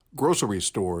Grocery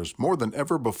stores, more than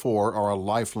ever before, are a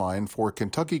lifeline for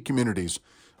Kentucky communities.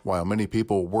 While many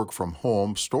people work from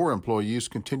home, store employees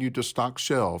continue to stock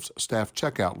shelves, staff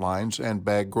checkout lines, and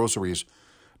bag groceries.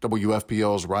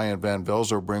 WFPL's Ryan Van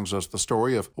Velzer brings us the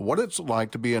story of what it's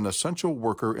like to be an essential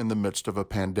worker in the midst of a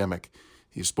pandemic.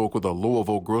 He spoke with a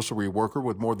Louisville grocery worker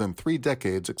with more than 3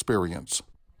 decades experience.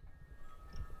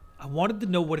 I wanted to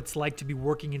know what it's like to be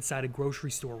working inside a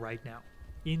grocery store right now,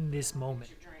 in this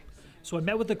moment. So I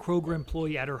met with a Kroger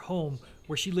employee at her home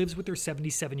where she lives with her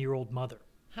 77-year-old mother.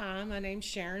 Hi, my name's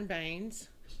Sharon Bayens.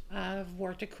 I've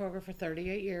worked at Kroger for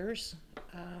 38 years.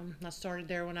 I started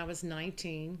there when I was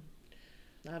 19.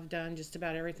 I've done just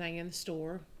about everything in the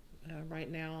store. Right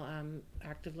now I'm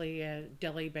actively a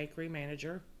deli bakery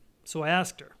manager. So I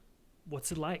asked her,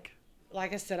 what's it like?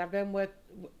 Like I said, I've been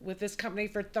with this company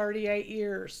for 38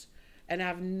 years, and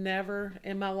I've never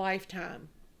in my lifetime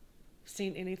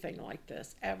seen anything like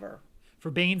this, ever. For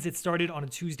Baynes, it started on a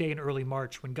Tuesday in early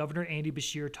March when Governor Andy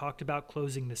Beshear talked about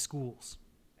closing the schools.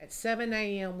 At 7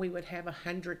 a.m., we would have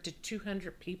 100 to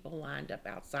 200 people lined up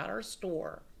outside our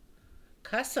store,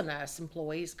 cussing us,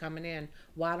 employees coming in.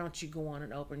 Why don't you go on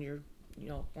and open your,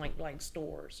 blank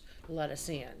stores? Let us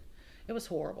in. It was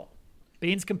horrible.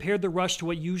 Baynes compared the rush to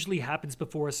what usually happens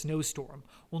before a snowstorm,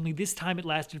 only this time it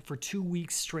lasted for 2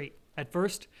 weeks straight. At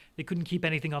first, they couldn't keep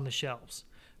anything on the shelves.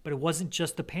 But it wasn't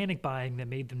just the panic buying that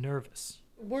made them nervous.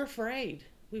 We're afraid.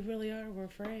 We really are. We're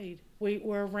afraid.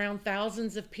 We're around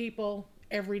thousands of people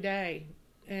every day.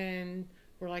 And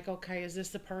we're like, okay, is this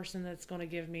the person that's going to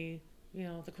give me,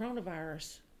 the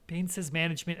coronavirus? Baynes says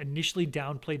management initially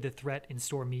downplayed the threat in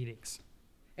store meetings.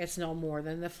 It's no more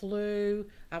than the flu.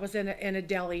 I was in a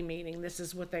deli meeting. This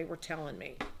is what they were telling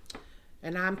me.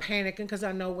 And I'm panicking because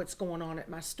I know what's going on at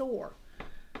my store.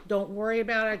 Don't worry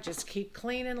about it. Just keep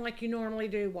cleaning like you normally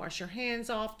do. Wash your hands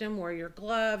often. Wear your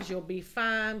gloves. You'll be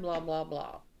fine. Blah, blah,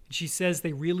 blah. She says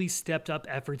they really stepped up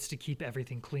efforts to keep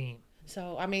everything clean.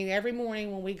 So, every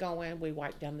morning when we go in, we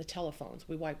wipe down the telephones.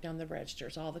 We wipe down the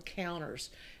registers, all the counters.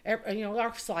 Our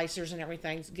slicers and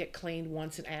everything get cleaned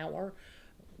once an hour.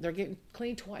 They're getting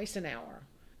cleaned twice an hour.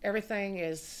 Everything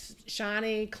is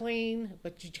shiny, clean,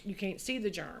 but you can't see the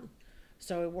germ.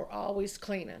 So we're always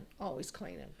cleaning, always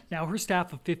cleaning. Now, her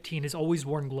staff of 15 has always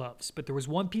worn gloves, but there was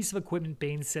one piece of equipment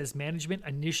Baynes says management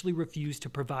initially refused to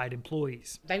provide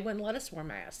employees. They wouldn't let us wear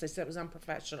masks. They said it was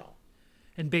unprofessional.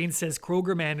 And Baynes says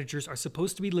Kroger managers are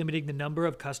supposed to be limiting the number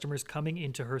of customers coming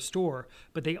into her store,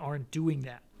 but they aren't doing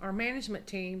that. Our management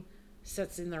team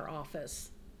sits in their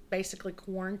office, basically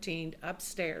quarantined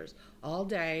upstairs all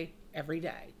day, every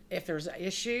day. If there's an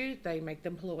issue, they make the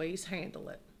employees handle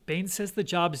it. Baynes says the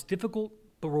job is difficult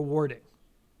but rewarding.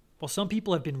 While some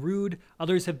people have been rude,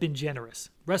 others have been generous.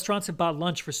 Restaurants have bought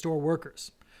lunch for store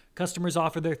workers. Customers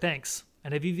offer their thanks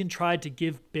and have even tried to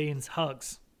give Baynes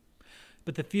hugs.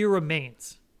 But the fear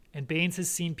remains, and Baynes has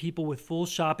seen people with full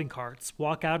shopping carts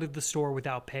walk out of the store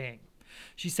without paying.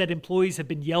 She said employees have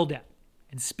been yelled at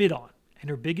and spit on, and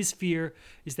her biggest fear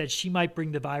is that she might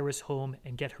bring the virus home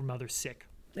and get her mother sick.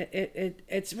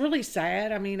 It's really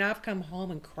sad. I've come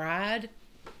home and cried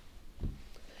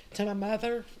to my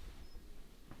mother,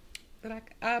 but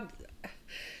I'm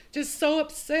just so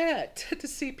upset to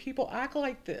see people act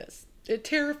like this. It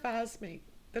terrifies me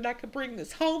that I could bring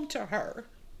this home to her.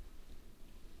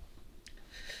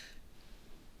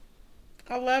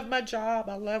 I love my job.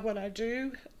 I love what I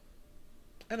do.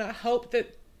 And I hope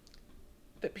that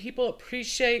people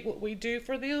appreciate what we do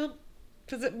for them,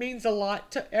 because it means a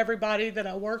lot to everybody that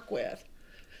I work with.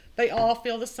 They all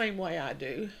feel the same way I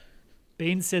do.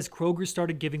 Baynes says Kroger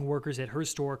started giving workers at her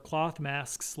store cloth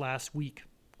masks last week.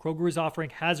 Kroger is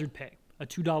offering hazard pay, a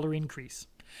 $2 increase,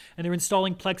 and they're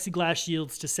installing plexiglass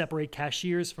shields to separate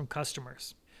cashiers from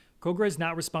customers. Kroger has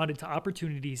not responded to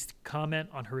opportunities to comment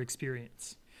on her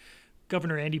experience.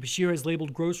 Governor Andy Beshear has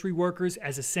labeled grocery workers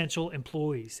as essential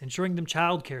employees, ensuring them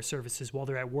child care services while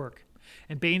they're at work.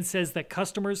 And Baynes says that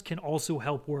customers can also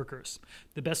help workers.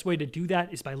 The best way to do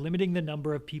that is by limiting the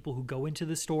number of people who go into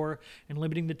the store and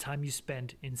limiting the time you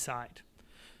spend inside.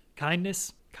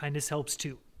 Kindness helps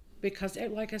too. Because,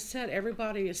 like I said,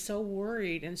 everybody is so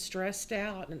worried and stressed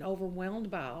out and overwhelmed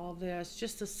by all this.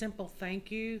 Just a simple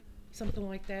thank you, something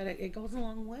like that, it goes a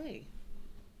long way.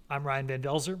 I'm Ryan Van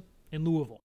Velzer in Louisville.